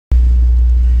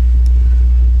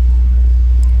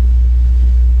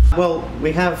Well,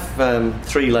 we have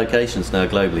 3 locations now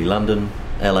globally: London,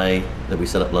 LA that we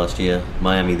set up last year,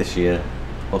 Miami this year,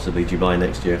 possibly Dubai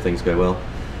next year if things go well.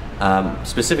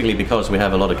 Specifically because we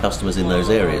have a lot of customers in those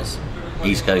areas.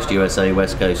 East Coast USA,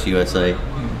 West Coast USA.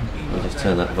 I'll just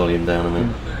turn that volume down a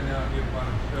minute.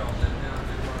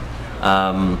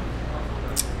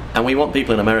 And we want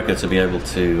people in America to be able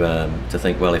to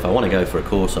think, well, if I want to go for a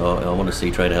course or I want to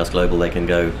see Trader House Global, they can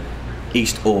go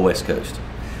East or West Coast.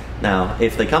 Now,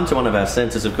 if they come to one of our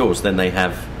centres, of course, then they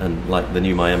have, and like the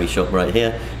new Miami shop right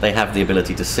here, they have the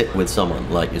ability to sit with someone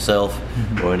like yourself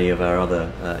or any of our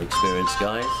other experienced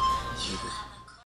guys.